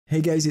Hey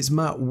guys, it's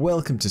Matt,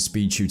 welcome to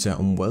Speed Shooter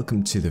and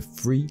welcome to the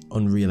free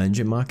Unreal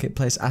Engine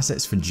Marketplace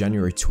assets for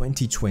January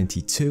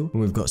 2022.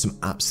 And we've got some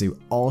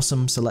absolute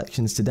awesome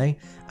selections today,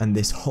 and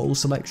this whole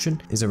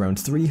selection is around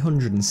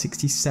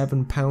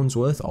 £367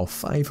 worth or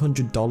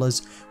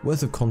 $500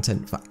 worth of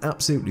content for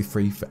absolutely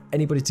free for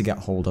anybody to get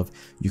hold of.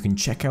 You can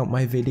check out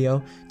my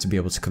video to be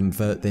able to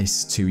convert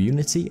this to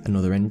Unity and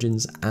other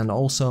engines, and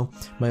also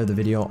my other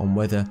video on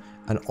whether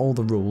and all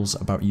the rules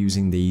about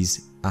using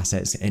these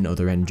assets in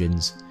other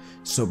engines.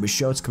 So be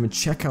sure to come and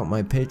check out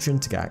my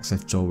Patreon to get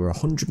access to over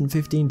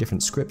 115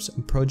 different scripts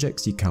and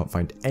projects you can't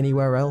find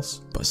anywhere else.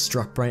 But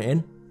strap right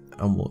in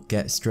and we'll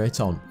get straight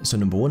on. So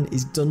number one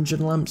is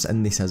Dungeon Lamps,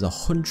 and this has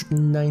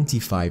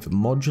 195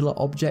 modular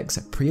objects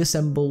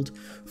pre-assembled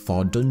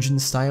for dungeon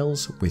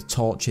styles with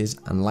torches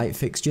and light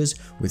fixtures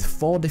with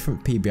 4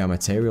 different PBR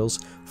materials,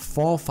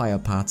 4 fire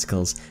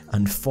particles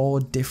and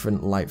 4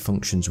 different light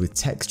functions with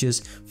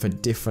textures for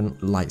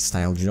different light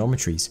style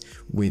geometries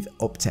with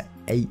up to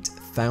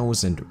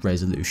 8,000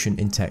 resolution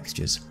in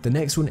textures. The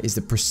next one is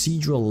the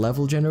Procedural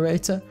level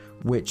generator,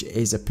 which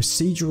is a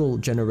procedural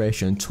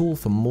generation tool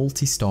for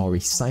multi-story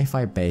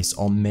sci-fi base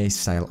or maze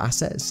style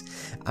assets,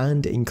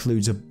 and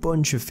includes a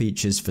bunch of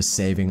features for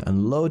saving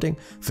and loading,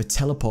 for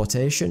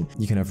teleportation.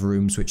 You can have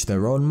rooms which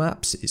their own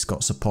maps. It's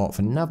got support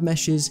for nav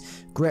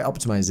meshes, great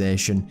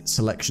optimization,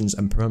 selections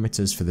and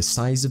parameters for the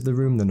size of the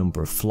room, the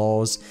number of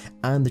floors,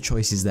 and the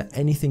choices that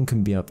anything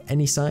can be of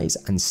any size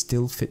and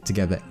still fit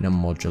together in a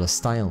modular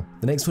style.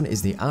 The next one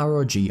is the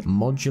ROG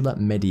Modular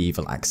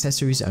Medieval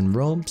Accessories and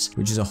Robes,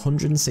 which is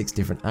 106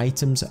 different items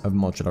of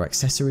modular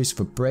accessories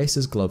for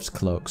braces, gloves,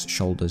 cloaks,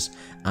 shoulders,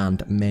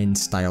 and main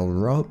style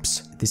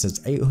robes. This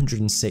has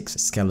 806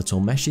 skeletal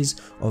meshes,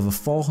 over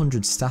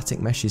 400 static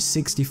meshes,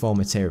 64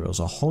 materials,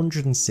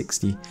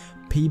 160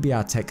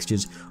 PBR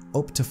textures,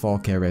 up to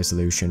 4K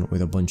resolution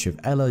with a bunch of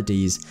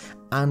LODs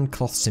and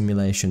cloth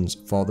simulations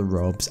for the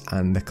robes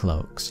and the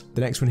cloaks.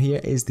 The next one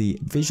here is the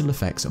Visual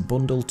Effects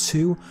Bundle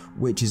 2,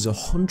 which is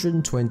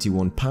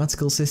 121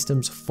 particle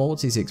systems,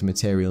 46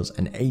 materials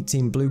and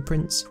 18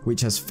 blueprints,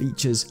 which has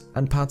features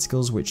and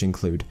particles which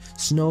include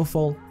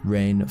snowfall,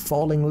 rain,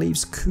 falling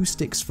leaves,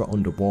 acoustics for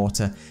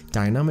underwater,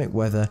 dynamic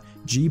weather,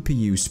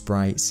 GPU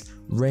sprites,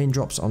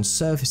 raindrops on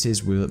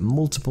surfaces with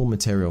multiple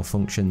material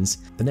functions.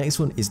 The next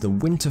one is the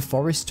Winter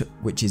Forest,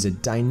 which is a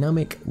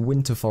dynamic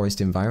winter forest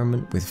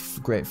environment with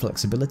great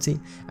flexibility,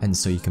 and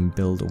so you can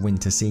build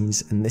winter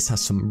scenes, and this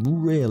has some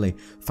really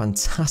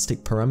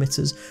fantastic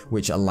parameters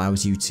which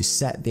allows you to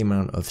set the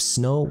amount of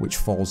snow which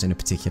falls in a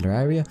particular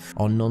area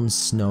or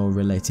non-snow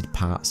related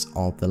parts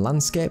of the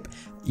landscape.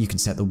 You can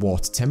set the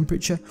water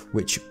temperature,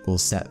 which will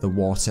set the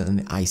water and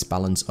the ice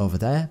balance over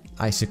there,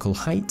 icicle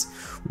height,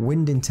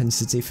 wind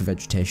intensity for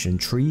vegetation and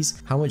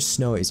trees, how much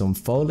snow is on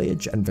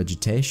foliage and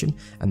vegetation,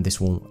 and this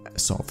will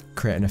sort of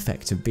create an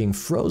effect of being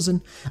frozen,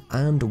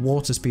 and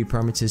water speed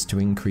parameters to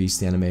increase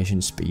the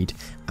animation speed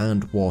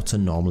and water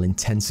normal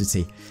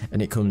intensity.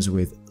 And it comes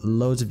with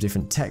loads of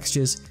different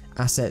textures,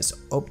 assets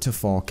up to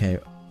 4K,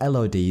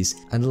 LODs,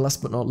 and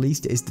last but not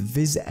least is the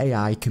Viz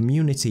AI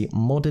Community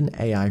Modern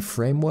AI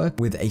Framework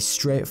with a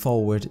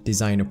straightforward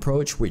design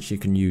approach which you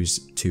can use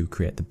to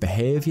create the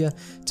behavior,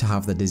 to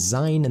have the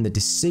design and the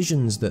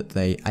decisions that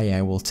the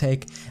AI will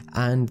take,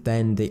 and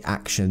then the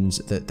actions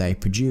that they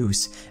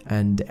produce.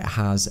 And it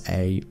has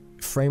a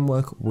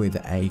framework with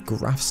a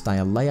graph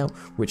style layout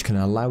which can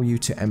allow you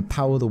to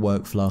empower the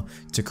workflow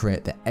to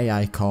create the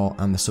AI core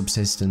and the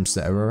subsystems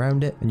that are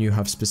around it, and you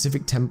have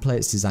specific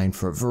templates designed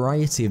for a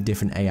variety of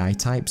different AI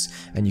types,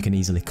 and you can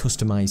easily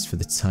customize for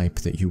the type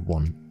that you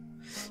want.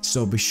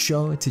 So be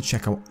sure to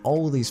check out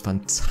all these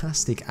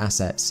fantastic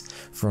assets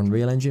for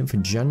Unreal Engine for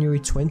January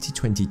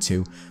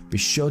 2022. Be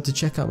sure to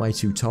check out my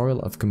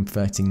tutorial of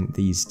converting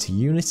these to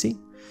Unity.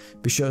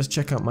 Be sure to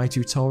check out my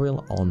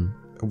tutorial on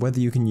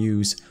whether you can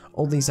use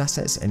all these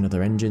assets in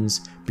other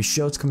engines. Be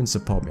sure to come and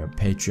support me on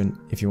Patreon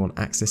if you want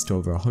access to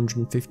over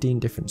 115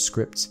 different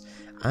scripts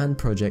and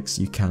projects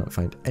you can't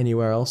find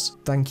anywhere else.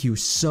 Thank you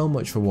so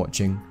much for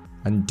watching,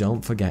 and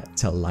don't forget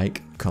to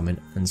like, comment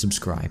and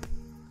subscribe.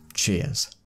 Cheers.